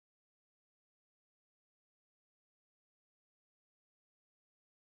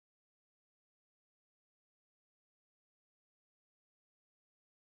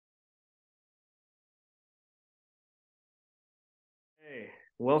Hey,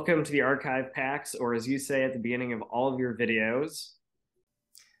 welcome to the Archive Pax, or as you say at the beginning of all of your videos,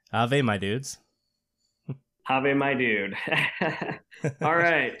 Ave, my dudes. Have my dude. All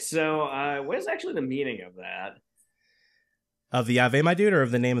right, so what is actually the meaning of that? Of the Ave, my dude, or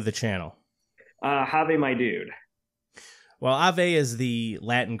of the name of the channel? Have my dude. Well, Ave is the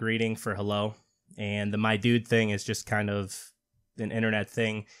Latin greeting for hello, and the my dude thing is just kind of an internet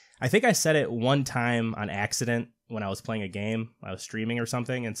thing. I think I said it one time on accident when I was playing a game. I was streaming or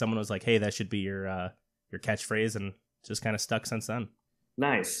something, and someone was like, "Hey, that should be your catchphrase," and it's just kind of stuck since then.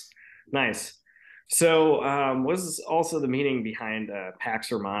 Nice, nice. So, what is also the meaning behind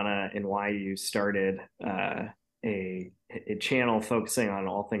Pax Romana and why you started a channel focusing on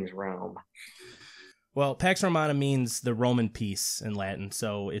all things Rome? Well, Pax Romana means the Roman peace in Latin,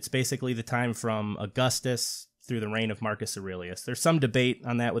 so it's basically the time from Augustus through the reign of Marcus Aurelius. There's some debate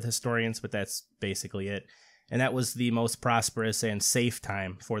on that with historians, but that's basically it. And that was the most prosperous and safe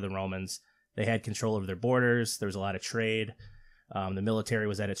time for the Romans. They had control over their borders, there was a lot of trade, the military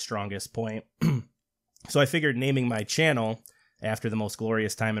was at its strongest point. So I figured naming my channel after the most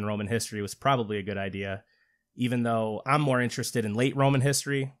glorious time in Roman history was probably a good idea. Even though I'm more interested in late Roman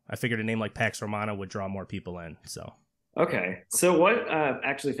history, I figured a name like Pax Romana would draw more people in. So, Okay, so what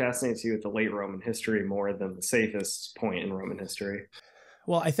actually fascinates you with the late Roman history more than the safest point in Roman history?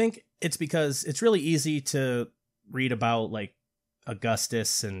 well, I think it's because it's really easy to read about like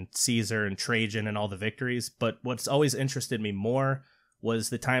Augustus and Caesar and Trajan and all the victories, but what's always interested me more was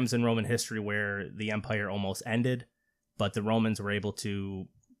the times in Roman history where the empire almost ended, but the Romans were able to,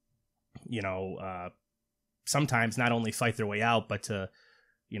 you know, sometimes not only fight their way out, but to,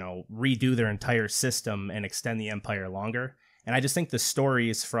 redo their entire system and extend the empire longer. And I just think the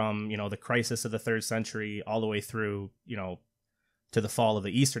stories from, the crisis of the third century all the way through, to the fall of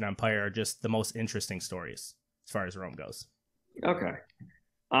the Eastern Empire are just the most interesting stories as far as Rome goes. Okay.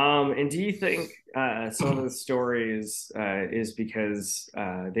 And do you think some of the stories is because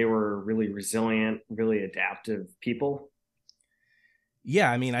they were really resilient, really adaptive people?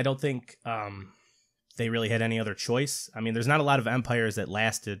 Yeah, I mean, I don't think they really had any other choice. I mean, there's not a lot of empires that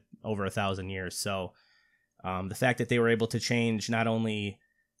lasted over 1,000 years. So the fact that they were able to change not only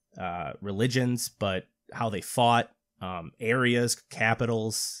religions, but how they fought, areas,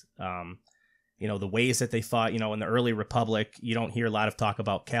 capitals, the ways that they fought, in the early Republic, you don't hear a lot of talk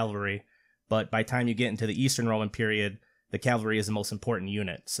about cavalry. But by the time you get into the Eastern Roman period, the cavalry is the most important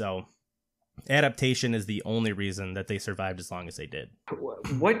unit. So adaptation is the only reason that they survived as long as they did.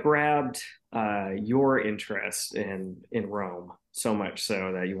 What grabbed your interest in Rome so much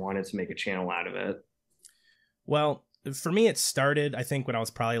so that you wanted to make a channel out of it? Well, for me, it started, I think, when I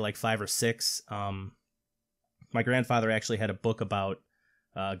was probably like 5 or 6. My grandfather actually had a book about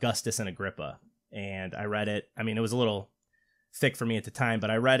Augustus and Agrippa, and I read it. I mean, it was a little thick for me at the time,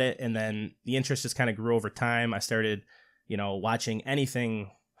 but I read it, and then the interest just kind of grew over time. I started, watching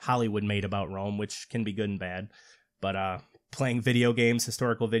anything Hollywood made about Rome, which can be good and bad, but playing video games,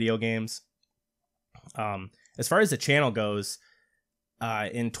 historical video games. As far as the channel goes,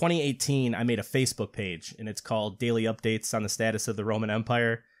 in 2018, I made a Facebook page, and it's called Daily Updates on the Status of the Roman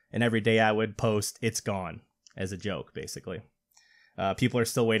Empire. And every day I would post, "It's gone," as a joke, basically. People are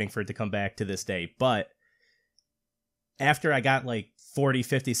still waiting for it to come back to this day. But after I got like 40,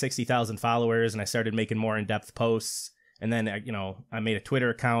 50, 60,000 followers and I started making more in-depth posts, and then, I made a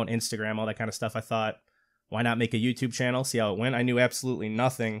Twitter account, Instagram, all that kind of stuff, I thought, why not make a YouTube channel, see how it went? I knew absolutely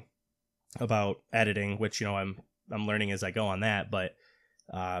nothing about editing, which, I'm learning as I go on that. But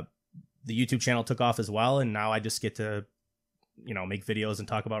the YouTube channel took off as well, and now I just get to, make videos and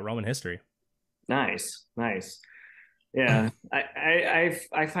talk about Roman history. Nice, nice. Yeah,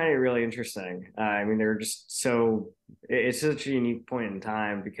 I find it really interesting. I mean, they're just so it's such a unique point in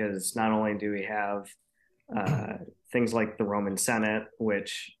time because not only do we have uh, things like the Roman Senate,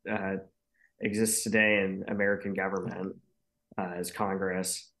 which exists today in American government as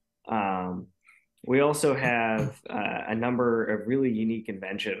Congress. Um, we also have a number of really unique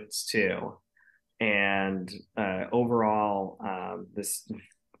inventions too, and overall, this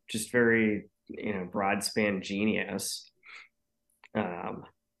just very broad span genius. Um,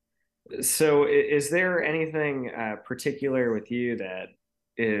 so, is there anything particular with you that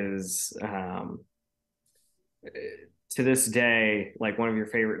is to this day like one of your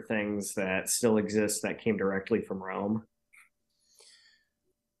favorite things that still exists that came directly from Rome?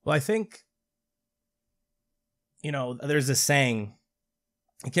 Well, I think, there's a saying,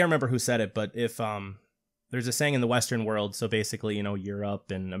 I can't remember who said it, but if there's a saying in the Western world, so basically, Europe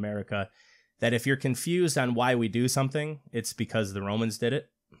and America, that if you're confused on why we do something, it's because the Romans did it.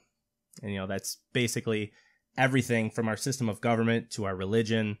 And, that's basically everything from our system of government to our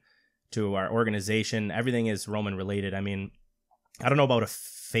religion to our organization, everything is Roman related. I mean, I don't know about a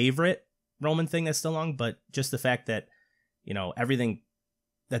favorite Roman thing that's still on, but just the fact that, everything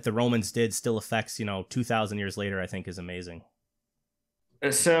that the Romans did still affects, 2,000 years later, I think is amazing.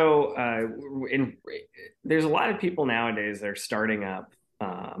 So, there's a lot of people nowadays that are starting up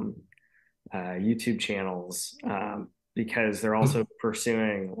YouTube channels because they're also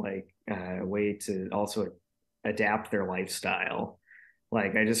pursuing like a way to also adapt their lifestyle.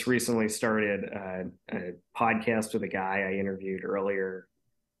 Like I just recently started a podcast with a guy I interviewed earlier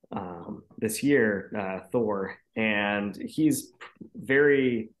this year, Thor, and he's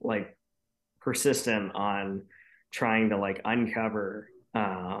very like persistent on trying to like uncover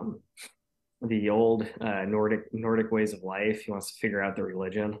the old Nordic ways of life. He wants to figure out the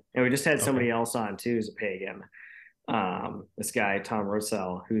religion, and we just had Okay. somebody else on too, who's a pagan. This guy Tom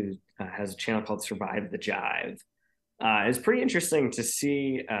Rosell, who has a channel called Survive the Jive. It's pretty interesting to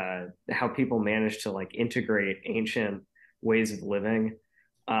see how people manage to like integrate ancient ways of living.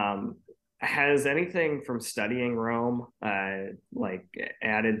 Um, has anything from studying Rome like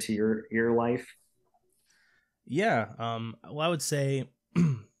added to your life? Yeah. Well, I would say,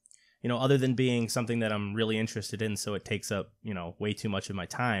 other than being something that I'm really interested in, so it takes up, way too much of my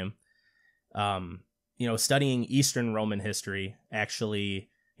time. Studying Eastern Roman history, actually,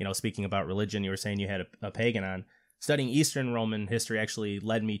 speaking about religion, you were saying you had a pagan on. Studying Eastern Roman history actually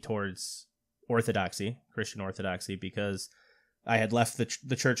led me towards Orthodoxy, Christian Orthodoxy, because I had left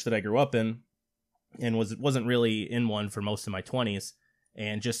the church that I grew up in and wasn't really in one for most of my 20s.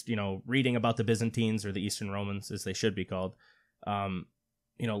 And just, reading about the Byzantines, or the Eastern Romans, as they should be called,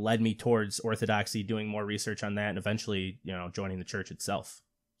 led me towards Orthodoxy, doing more research on that, and eventually, joining the church itself.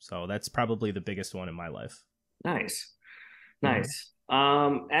 So that's probably the biggest one in my life. Nice, Mm-hmm. nice.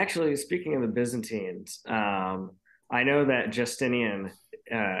 Actually, speaking of the Byzantines, I know that Justinian,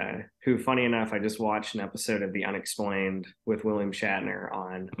 who, funny enough, I just watched an episode of The Unexplained with William Shatner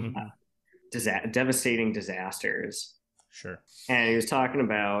on Mm-hmm. devastating disasters, Sure. and he was talking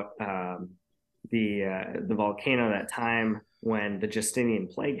about the volcano that time when the Justinian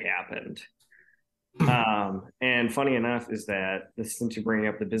plague happened. And funny enough is that since you bring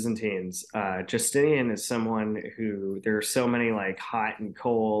up the Byzantines, Justinian is someone who there are so many like hot and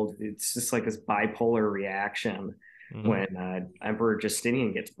cold. It's just like this bipolar reaction Mm-hmm. when Emperor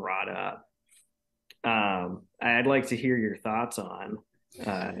Justinian gets brought up. I'd like to hear your thoughts on.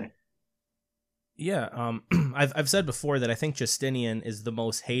 Uh, Yeah, I've said before that I think Justinian is the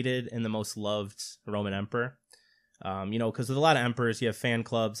most hated and the most loved Roman emperor. Because with a lot of emperors, you have fan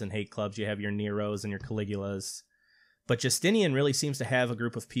clubs and hate clubs. You have your Neros and your Caligulas. But Justinian really seems to have a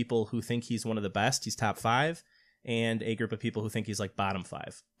group of people who think he's one of the best. He's top five, and a group of people who think he's like bottom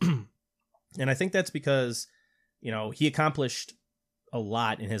five. And I think that's because, he accomplished a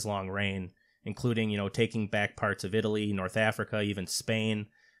lot in his long reign, including, taking back parts of Italy, North Africa, even Spain.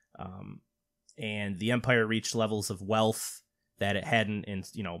 And the empire reached levels of wealth that it hadn't in,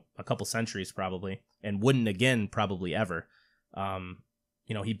 a couple centuries probably, and wouldn't again probably ever.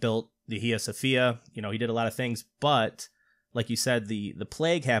 He built the Hagia Sophia, he did a lot of things, but like you said, the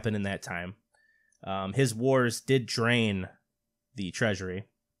plague happened in that time. His wars did drain the treasury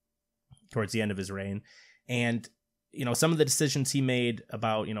towards the end of his reign. And, some of the decisions he made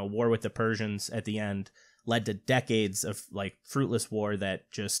about, war with the Persians at the end led to decades of like fruitless war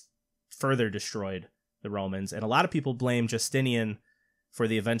that just further destroyed the Romans. And a lot of people blame Justinian for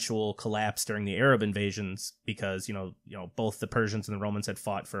the eventual collapse during the Arab invasions because, both the Persians and the Romans had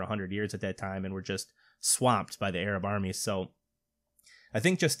fought for 100 years at that time and were just swamped by the Arab armies. So I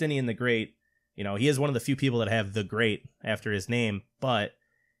think Justinian the Great, he is one of the few people that have the Great after his name, but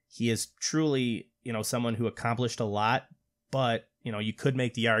he is truly, someone who accomplished a lot. But, you could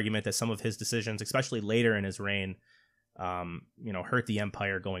make the argument that some of his decisions, especially later in his reign, hurt the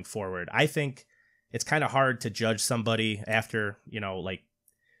empire going forward. I think it's kind of hard to judge somebody after, like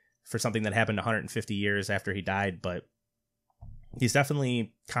for something that happened 150 years after he died, but he's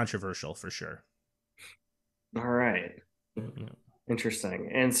definitely controversial for sure. all right. Yeah. Interesting.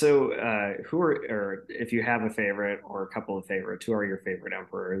 And so, who are, or if you have a favorite or a couple of favorites, who are your favorite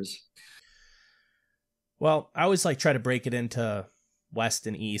emperors? Well, I always like try to break it into West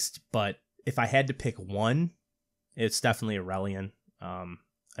and East, but if I had to pick one, it's definitely Aurelian.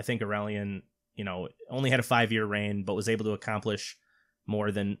 I think Aurelian, only had a 5-year reign, but was able to accomplish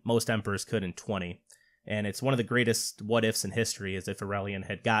more than most emperors could in 20. And it's one of the greatest what ifs in history is if Aurelian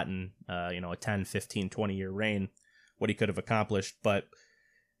had gotten, a 10, 15, 20-year reign, what he could have accomplished. But,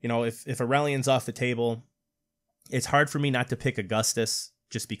 if Aurelian's off the table, it's hard for me not to pick Augustus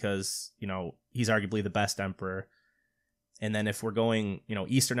just because, he's arguably the best emperor. And then if we're going,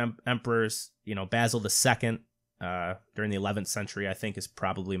 Eastern emperors, Basil II during the 11th century, I think is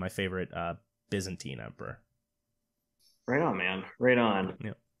probably my favorite Byzantine emperor. Right on, man. Right on.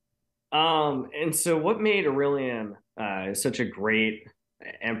 Yeah. And so what made Aurelian such a great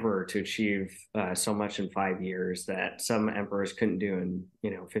emperor to achieve so much in 5 years that some emperors couldn't do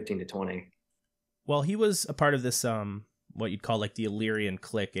in 15 to 20? Well, he was a part of this what you'd call like the Illyrian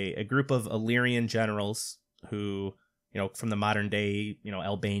clique, a group of Illyrian generals who, from the modern day,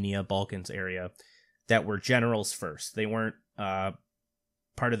 Albania, Balkans area, that were generals first. They weren't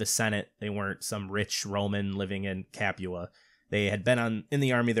part of the Senate. They weren't some rich Roman living in Capua. They had been in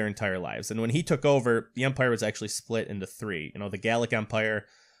the army their entire lives. And when he took over, the empire was actually split into three. The Gallic Empire,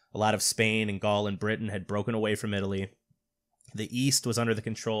 a lot of Spain and Gaul and Britain had broken away from Italy. The East was under the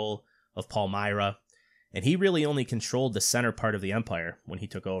control of Palmyra, and he really only controlled the center part of the empire when he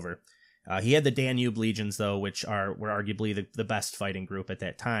took over. He had the Danube legions, though, which were arguably the best fighting group at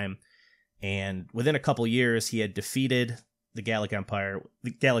that time. And within a couple years, he had defeated the Gallic Empire,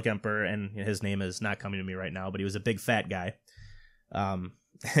 the Gallic Emperor, and his name is not coming to me right now, but he was a big fat guy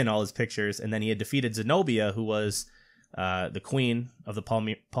in all his pictures. And then he had defeated Zenobia, who was the queen of the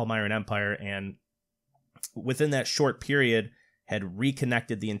Palmyran Empire, and within that short period had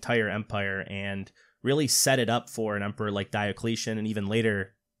reconnected the entire empire and really set it up for an emperor like Diocletian and even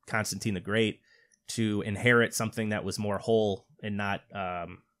later Constantine the Great to inherit something that was more whole and not,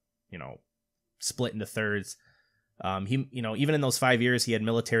 split into thirds. He, even in those 5 years, he had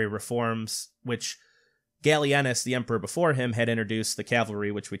military reforms, which Gallienus, the emperor before him, had introduced the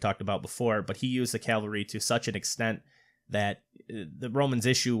cavalry, which we talked about before, but he used the cavalry to such an extent that the Romans'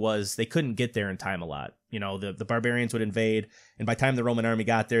 issue was they couldn't get there in time a lot. The barbarians would invade, and by the time the Roman army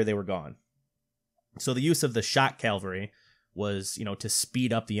got there, they were gone. So the use of the shock cavalry was, to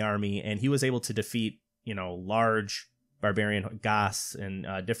speed up the army, and he was able to defeat, large barbarian Goths and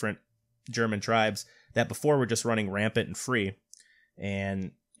different German tribes that before were just running rampant and free.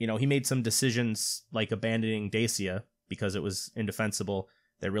 And, he made some decisions like abandoning Dacia because it was indefensible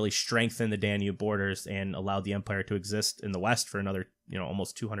that really strengthened the Danube borders and allowed the empire to exist in the West for another,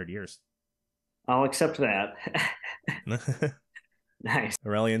 almost 200 years. I'll accept that. Nice.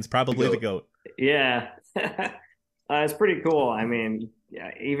 Aurelian's probably the GOAT. Yeah. It's pretty cool. I mean, yeah,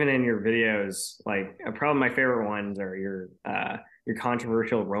 even in your videos, like probably my favorite ones are your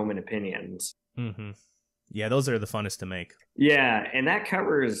controversial Roman opinions. Mm-hmm. Yeah, those are the funnest to make. Yeah, and that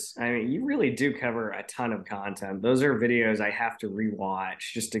covers, I mean, you really do cover a ton of content. Those are videos I have to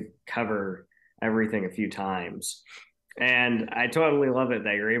rewatch just to cover everything a few times. And I totally love it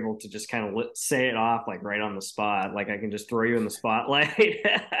that you're able to just kind of say it off like right on the spot. Like I can just throw you in the spotlight.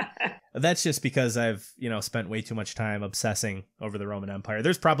 That's just because I've, spent way too much time obsessing over the Roman Empire.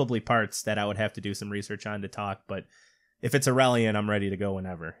 There's probably parts that I would have to do some research on to talk, but if it's Aurelian, I'm ready to go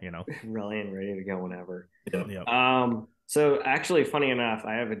whenever, Aurelian, ready to go whenever. Yep. So actually, funny enough,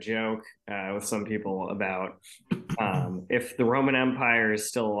 I have a joke with some people about if the Roman Empire is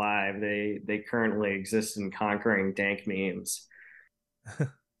still alive, they currently exist in conquering dank memes.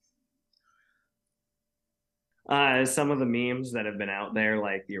 Some of the memes that have been out there,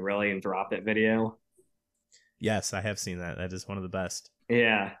 like the Aurelian drop it video. Yes, I have seen that. That is one of the best.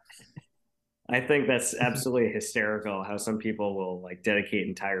 Yeah. I think that's absolutely hysterical how some people will like dedicate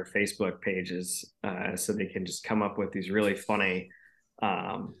entire Facebook pages so they can just come up with these really funny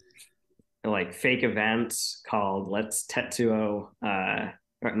like fake events called Testudo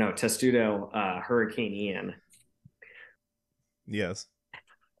Hurricane Ian. Yes.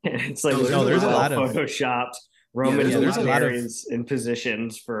 It's like there's a lot of photoshopped Roman barbarians in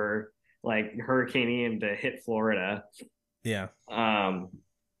positions for like Hurricane Ian to hit Florida. Yeah.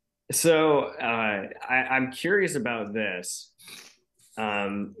 So I'm curious about this.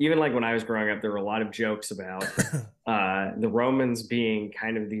 Even like when I was growing up, there were a lot of jokes about the Romans being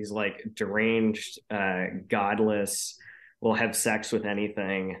kind of these like deranged, godless, will have sex with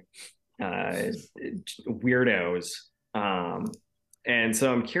anything, weirdos. And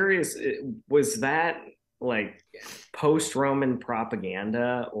so I'm curious, was that like post-Roman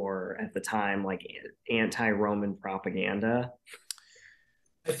propaganda or at the time like anti-Roman propaganda?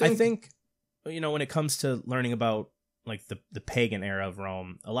 I think, when it comes to learning about like the pagan era of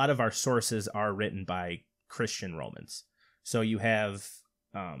Rome, a lot of our sources are written by Christian Romans. So you have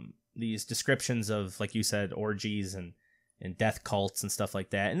these descriptions of, like you said, orgies and death cults and stuff like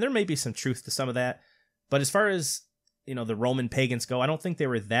that. And there may be some truth to some of that. But as far as, the Roman pagans go, I don't think they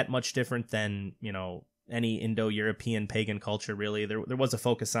were that much different than, any Indo-European pagan culture, really. There was a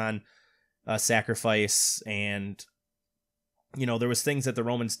focus on sacrifice and there was things that the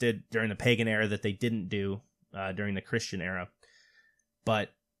Romans did during the pagan era that they didn't do during the Christian era. But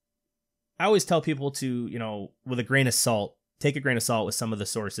I always tell people to, with a grain of salt, take a grain of salt with some of the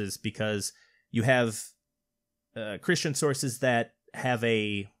sources, because you have Christian sources that have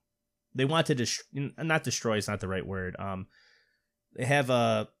they want to not destroy is not the right word. They have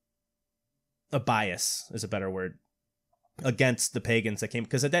a bias is a better word against the pagans that came,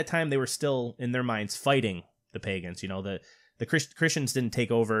 because at that time they were still in their minds fighting the pagans. The Christians didn't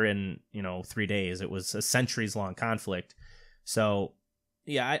take over in 3 days. It was a centuries long conflict. So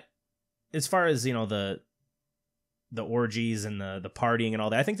yeah, as far as the orgies and the partying and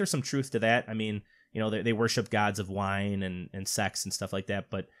all that, I think there's some truth to that. I mean, they worship gods of wine and sex and stuff like that,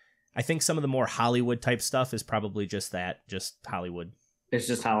 but I think some of the more Hollywood type stuff is probably just Hollywood. It's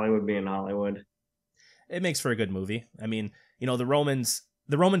just Hollywood being Hollywood. It makes for a good movie. I mean, the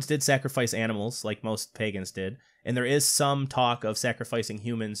Romans did sacrifice animals like most pagans did, and there is some talk of sacrificing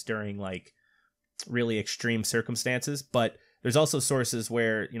humans during like really extreme circumstances, but there's also sources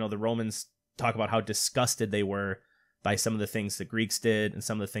where, the Romans talk about how disgusted they were by some of the things the Greeks did and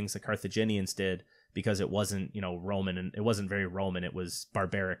some of the things the Carthaginians did, because it wasn't, Roman, and it wasn't very Roman. It was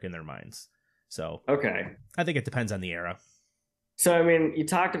barbaric in their minds. So, okay. I think it depends on the era. So, I mean, you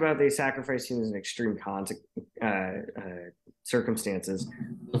talked about they sacrificing in extreme circumstances.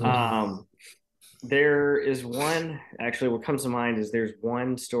 There is one, actually, what comes to mind is there's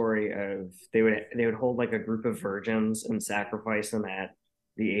one story of they would hold like a group of virgins and sacrifice them at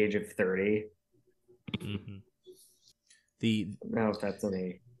the age of 30. Mm-hmm. I don't know if that's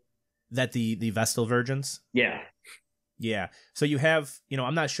any. That the Vestal virgins? Yeah. Yeah. So you have,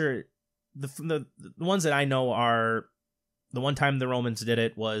 I'm not sure. The ones that I know are, the one time the Romans did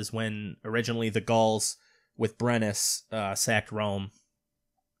it was when originally the Gauls with Brennus sacked Rome.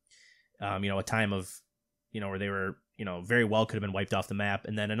 A time of, where they were, very well could have been wiped off the map.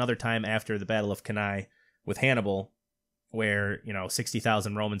 And then another time after the Battle of Cannae with Hannibal, where,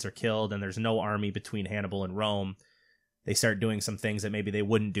 60,000 Romans are killed and there's no army between Hannibal and Rome. They start doing some things that maybe they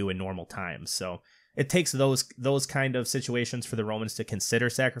wouldn't do in normal times. So it takes those kind of situations for the Romans to consider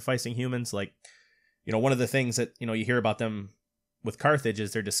sacrificing humans. Like, one of the things that, you hear about them with Carthage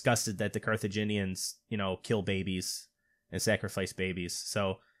is they're disgusted that the Carthaginians, kill babies and sacrifice babies.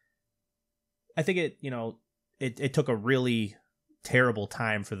 So I think it took a really terrible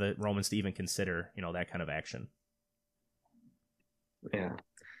time for the Romans to even consider, that kind of action. Yeah.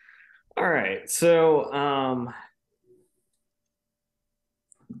 All right. So,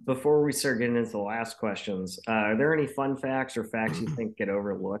 before we start getting into the last questions, are there any fun facts or facts you think get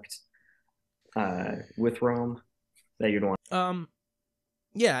overlooked with Rome that you'd want?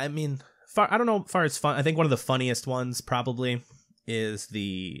 Yeah, I mean, I don't know, as far as fun, I think one of the funniest ones probably is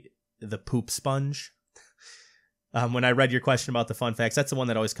the poop sponge. When I read your question about the fun facts, that's the one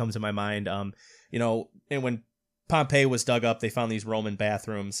that always comes to my mind. And when Pompeii was dug up, they found these Roman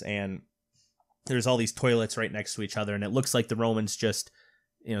bathrooms, and there's all these toilets right next to each other, and it looks like the Romans just,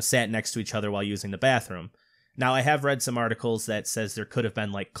 sat next to each other while using the bathroom. Now, I have read some articles that says there could have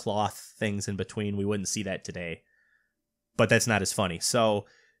been like cloth things in between. We wouldn't see that today, but that's not as funny. So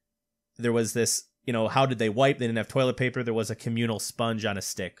there was this, how did they wipe? They didn't have toilet paper. There was a communal sponge on a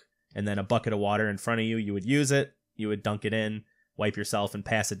stick, and then a bucket of water in front of you. You would use it, you would dunk it in, wipe yourself, and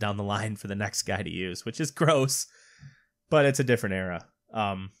pass it down the line for the next guy to use, which is gross, but it's a different era.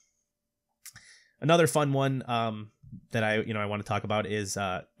 Another fun one that I want to talk about is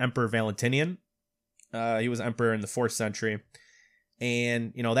Emperor Valentinian. He was emperor in the 4th century,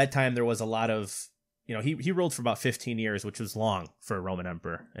 and that time there was a lot of, he ruled for about 15 years, which was long for a Roman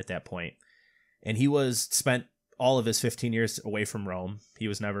emperor at that point. And he spent all of his 15 years away from Rome. He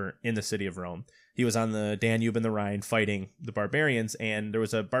was never in the city of Rome. He was on the Danube and the Rhine fighting the barbarians, and there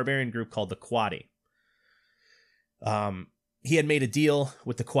was a barbarian group called the Quadi. He had made a deal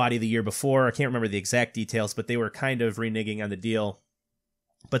with the Quadi the year before. I can't remember the exact details, but they were kind of reneging on the deal.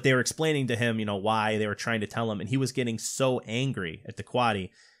 But they were explaining to him, why they were trying to tell him, and he was getting so angry at the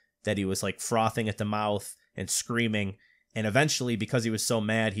Quadi that he was like frothing at the mouth and screaming. And eventually, because he was so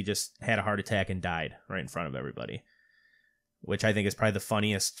mad, he just had a heart attack and died right in front of everybody, which I think is probably the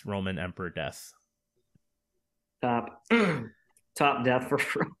funniest Roman emperor death. Top death for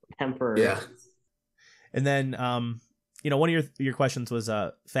emperor. Yeah. And then, one of your questions was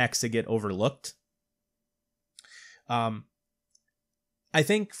facts that get overlooked. I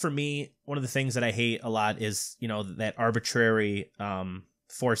think for me, one of the things that I hate a lot is, that arbitrary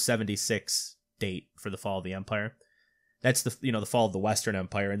 476 date for the fall of the empire. That's the fall of the Western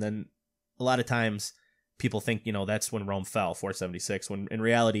Empire. And then a lot of times people think, that's when Rome fell, 476, when in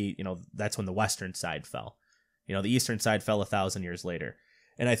reality, that's when the Western side fell. The eastern side fell 1,000 years later.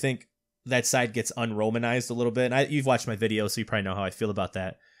 And I think that side gets un-Romanized a little bit. And you've watched my video, so you probably know how I feel about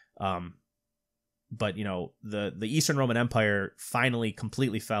that. But the Eastern Roman Empire finally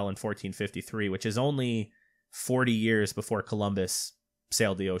completely fell in 1453, which is only 40 years before Columbus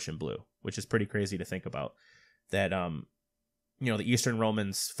sailed the ocean blue, which is pretty crazy to think about. That the Eastern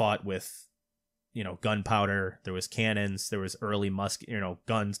Romans fought with gunpowder, there was cannons, there was early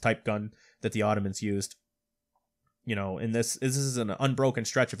guns, type gun that the Ottomans used. And this is an unbroken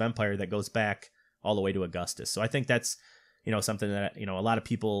stretch of empire that goes back all the way to Augustus. So I think that's something that, a lot of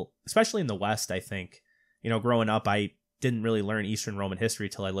people, especially in the West, I think, growing up, I didn't really learn Eastern Roman history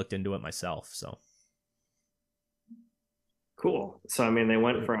till I looked into it myself. So. Cool. So, I mean, they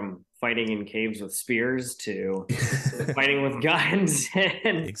went from fighting in caves with spears to fighting with guns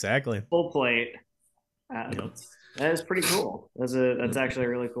and exactly full plate. That is pretty cool. That's actually a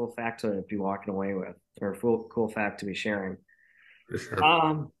really cool fact to be walking away with, or a cool fact to be sharing. For sure.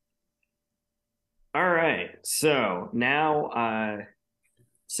 All right. So now,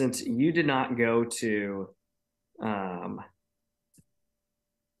 since you did not go to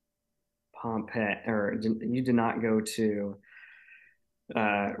Pompeii, or you did not go to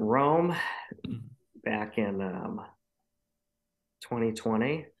Rome back in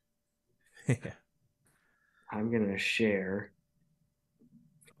 2020, I'm going to share.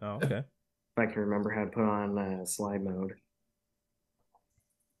 Oh, okay. If I can remember how to put on slide mode.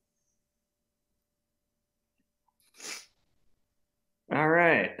 All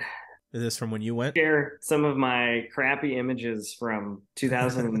right. Is this from when you went? Share some of my crappy images from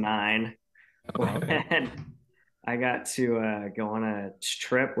 2009. Okay. And I got to go on a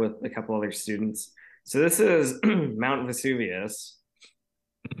trip with a couple other students. So this is Mount Vesuvius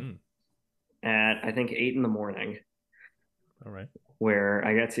at, I think, 8 in the morning. All right. Where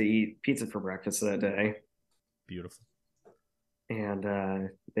I got to eat pizza for breakfast that day. Beautiful.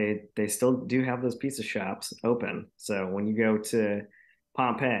 And they still do have those pizza shops open. So when you go to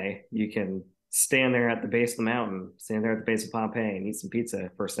Pompeii, you can stand there at the base of the mountain, stand there at the base of Pompeii and eat some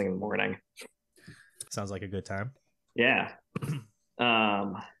pizza first thing in the morning. Sounds like a good time. Yeah.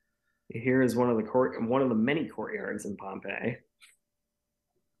 Here is one of the many courtyards in Pompeii.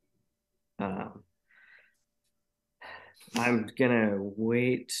 I'm gonna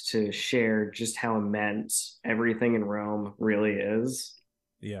wait to share just how immense everything in Rome really is.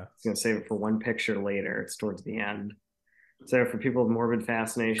 Yeah. I'm gonna save it for one picture later. It's towards the end. So for people with morbid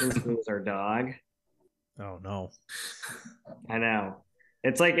fascinations, here's our dog. Oh no. I know.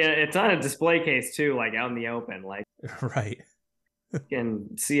 It's like it's on a display case too, like out in the open. Like right. You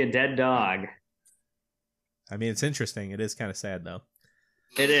can see a dead dog. I mean, it's interesting. It is kind of sad though.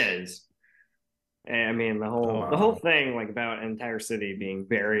 It is. I mean, the whole thing, like about an entire city being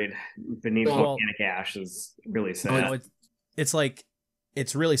buried beneath volcanic ash, is really sad.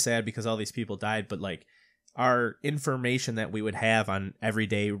 It's really sad because all these people died, but like our information that we would have on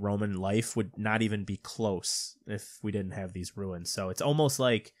everyday Roman life would not even be close if we didn't have these ruins. So it's almost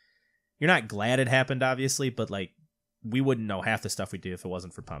like you're not glad it happened, obviously, but like we wouldn't know half the stuff we do if it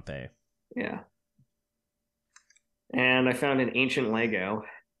wasn't for Pompeii. Yeah. And I found an ancient Lego.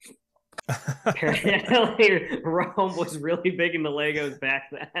 Apparently, Rome was really big into Legos back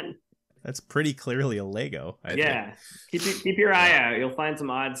then. That's pretty clearly a Lego. I think. Keep your eye out. You'll find some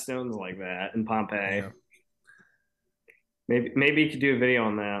odd stones like that in Pompeii. Yeah. Maybe you could do a video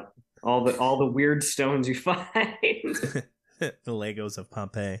on that. All the weird stones you find. The Legos of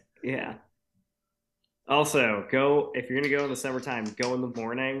Pompeii. Yeah. Also, if you're gonna go in the summertime, go in the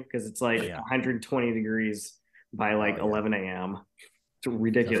morning because it's like 120 degrees by like 11 a.m. It's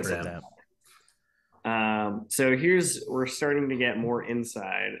ridiculous. So we're starting to get more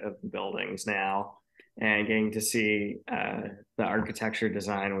inside of the buildings now and getting to see the architecture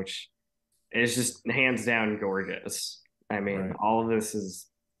design, which is just hands down gorgeous. I mean, all of this is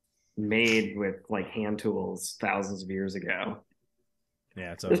made with like hand tools thousands of years ago.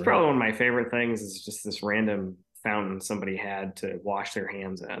 Yeah, it's probably one of my favorite things is just this random fountain somebody had to wash their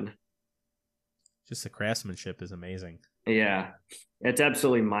hands in. Just the craftsmanship is amazing. Yeah, it's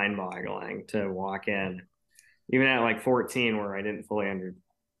absolutely mind-boggling to walk in, even at like 14, where I didn't fully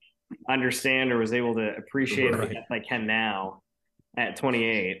understand or was able to appreciate it as I can now at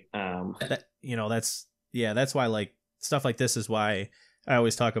 28. That's why like stuff like this is why I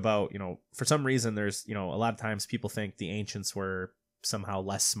always talk about, for some reason there's, a lot of times people think the ancients were somehow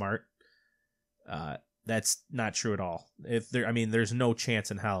less smart. That's not true at all. There's no chance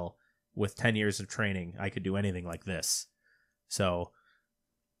in hell with 10 years of training I could do anything like this. So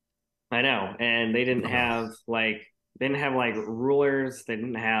I know, and they didn't have like They didn't have like rulers, they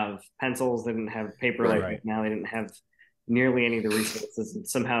didn't have pencils, they didn't have paper like Right. now, they didn't have nearly any of the resources, and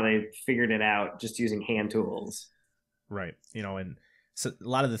somehow they figured it out just using hand tools. Right. And so a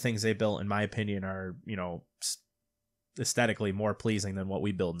lot of the things they built, in my opinion, are, aesthetically more pleasing than what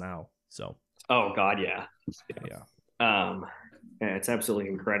we build now. So, Oh God, yeah. yeah. Um, yeah, it's absolutely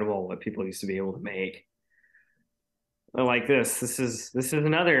incredible what people used to be able to make. Like this. This is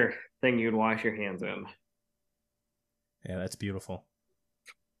another thing you'd wash your hands in. Yeah, that's beautiful.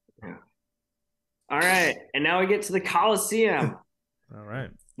 Yeah. All right, and now we get to the Coliseum, All right.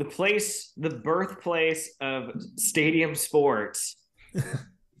 the birthplace of stadium sports.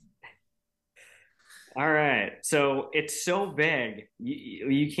 All right, so it's so big,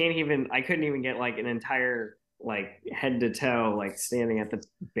 you can't even. I couldn't even get like an entire like head to toe like standing at the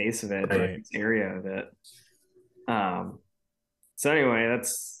base of it, or Right. area of it. Um. So anyway,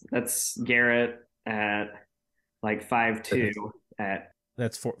 that's Garrett at like 5'2" at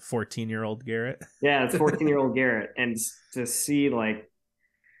That's 14-year-old Garrett. yeah, it's 14-year-old Garrett, and to see like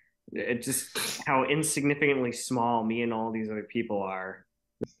it just how insignificantly small me and all these other people are,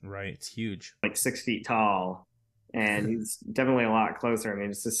 Right. It's huge. like 6 feet tall, and he's definitely a lot closer. I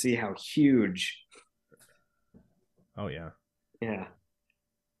mean, just to see how huge, Oh, yeah. yeah.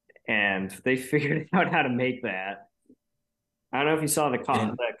 And they figured out how to make that. I don't know if you saw And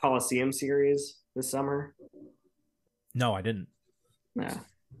the Coliseum series this summer. no, I didn't. Yeah,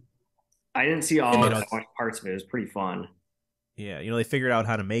 I didn't see all And, of it. I watched parts of it. It was pretty fun. yeah, they figured out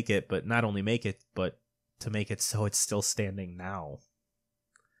how to make it, but not only make it, but to make it so it's still standing now.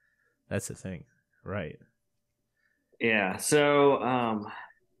 That's the thing. Right. Yeah. So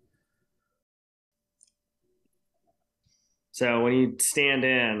when you stand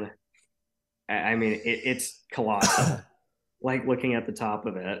in, I mean, it's colossal. Like looking at the top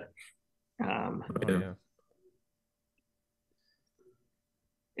of it. Um, Oh, yeah.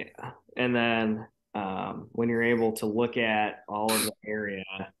 yeah. And then when you're able to look at all of the area,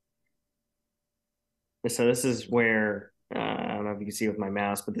 so this is where I don't know if you can see with my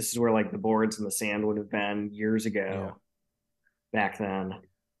mouse, but this is where like the boards and the sand would have been years Yeah. ago. Back then,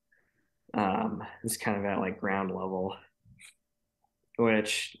 it's kind of at like ground level.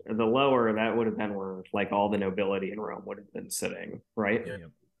 Which the lower that would have been where like all the nobility in Rome would have been sitting, right?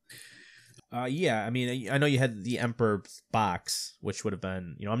 Yeah. Yeah, I mean, I know you had the Emperor's box, which would have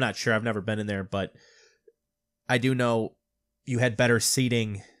been, I'm not sure. I've never been in there, but I do know you had better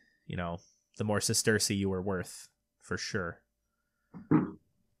seating, the more sesterci you were worth, for sure. Yeah,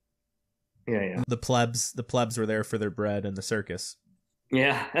 yeah. The plebs were there for their bread and the circus.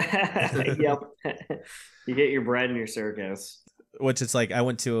 Yeah. Yep. You get your bread in your circus. Which it's like I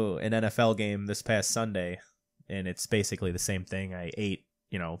went to an NFL game this past Sunday, and it's basically the same thing. I ate,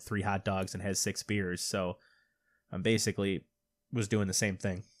 3 hot dogs and had 6 beers, so I'm basically was doing the same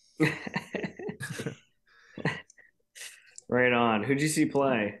thing. Right on. Who'd you see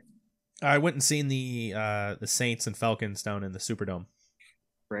play? I went and seen the Saints and Falcons down in the Superdome.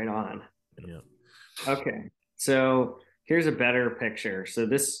 Right on. Yeah. Okay. So here's a better picture. So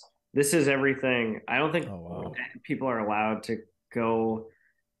this is everything. I don't think Oh wow. people are allowed to go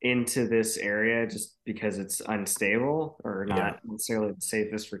into this area just because it's unstable or Yeah. not necessarily the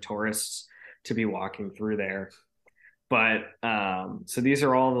safest for tourists to be walking through there. But so these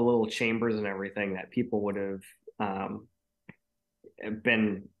are all the little chambers and everything that people would have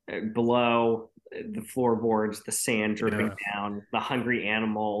been below the floorboards, the sand dripping Yeah. down, the hungry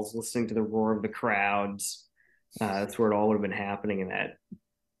animals, listening to the roar of the crowds. That's where it all would have been happening in that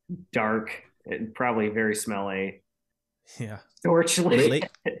dark, probably very smelly, Yeah. torchlight.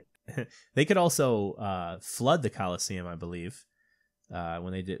 They could also flood the Coliseum, I believe,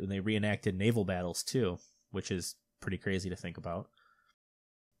 when they reenacted naval battles too, which is pretty crazy to think about.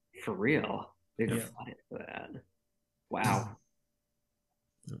 For real. They could Yeah. fly for that. Wow.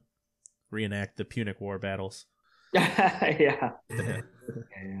 Reenact the Punic War battles. Yeah. Yeah,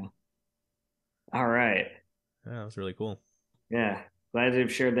 Yeah. All right. that was really cool. Yeah. Glad to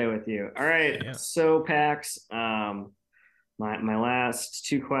have shared that with you. All right. Yeah. So Pax, my last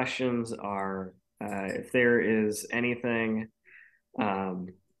two questions are if there is anything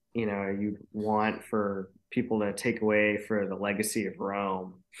you want for people to take away for the legacy of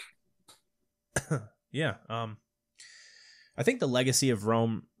Rome. Yeah. I think the legacy of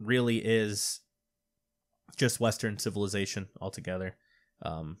Rome really is just Western civilization altogether.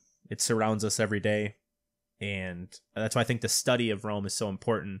 It surrounds us every day, and that's why I think the study of Rome is so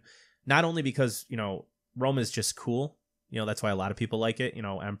important. Not only because Rome is just cool, that's why a lot of people like it.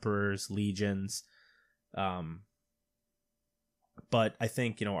 Emperors, legions, but I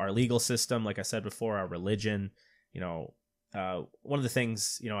think our legal system, like I said before, our religion, One of the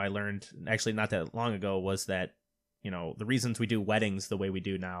things, I learned actually not that long ago was that, the reasons we do weddings the way we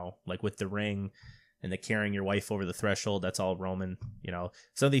do now, like with the ring and the carrying your wife over the threshold, that's all Roman.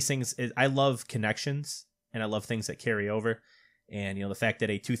 Some of these things, I love connections and I love things that carry over. And, the fact that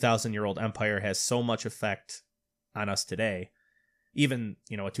a 2,000-year-old empire has so much effect on us today, even,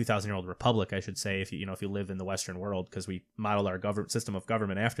 a 2,000-year-old republic, I should say, if you live in the Western world, because we model our system of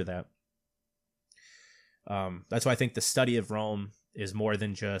government after that. That's why I think the study of Rome is more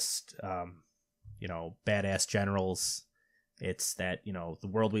than just, badass generals. It's that, the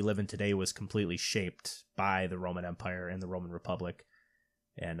world we live in today was completely shaped by the Roman Empire and the Roman Republic.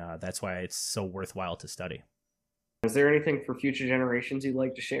 And that's why it's so worthwhile to study. Is there anything for future generations you'd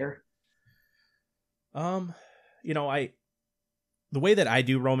like to share? The way that I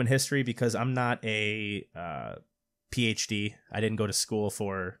do Roman history, because I'm not a PhD, I didn't go to school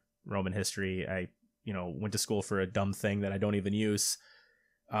for Roman history. I went to school for a dumb thing that I don't even use.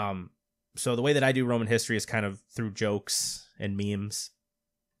 So the way that I do Roman history is kind of through jokes and memes.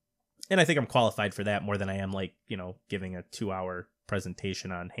 And I think I'm qualified for that more than I am giving a 2-hour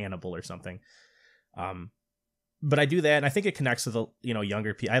presentation on Hannibal or something. But I do that, and I think it connects with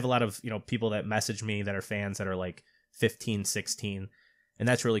younger people. I have a lot of people that message me that are fans that are like 15, 16, and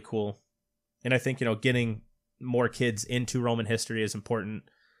that's really cool. And I think getting more kids into Roman history is important.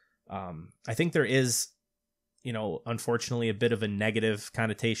 I think there is, unfortunately, a bit of a negative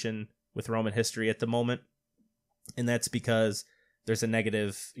connotation with Roman history at the moment, and that's because there's a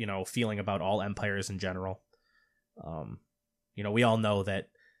negative, feeling about all empires in general. We all know that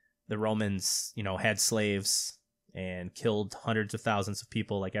the Romans, had slaves and killed hundreds of thousands of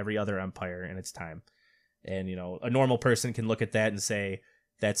people like every other empire in its time. And, a normal person can look at that and say,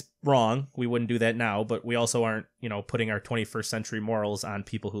 that's wrong. We wouldn't do that now, but we also aren't, putting our 21st century morals on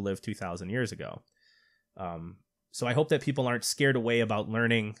people who lived 2,000 years ago. So I hope that people aren't scared away about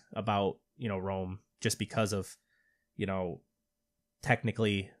learning about, Rome just because of,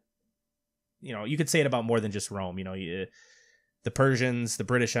 technically, you could say it about more than just Rome. The Persians, the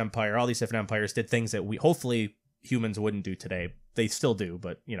British Empire, all these different empires did things that we hopefully humans wouldn't do today. They still do,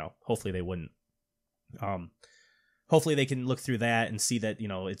 but hopefully they wouldn't. Hopefully they can look through that and see that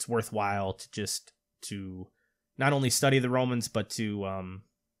it's worthwhile to not only study the Romans, but to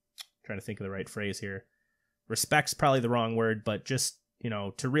trying to think of the right phrase here. Respect's probably the wrong word, but just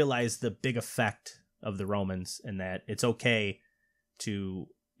to realize the big effect of the Romans and that it's okay to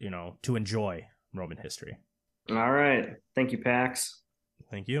enjoy Roman history. All right. Thank you, Pax.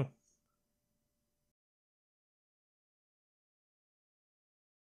 Thank you.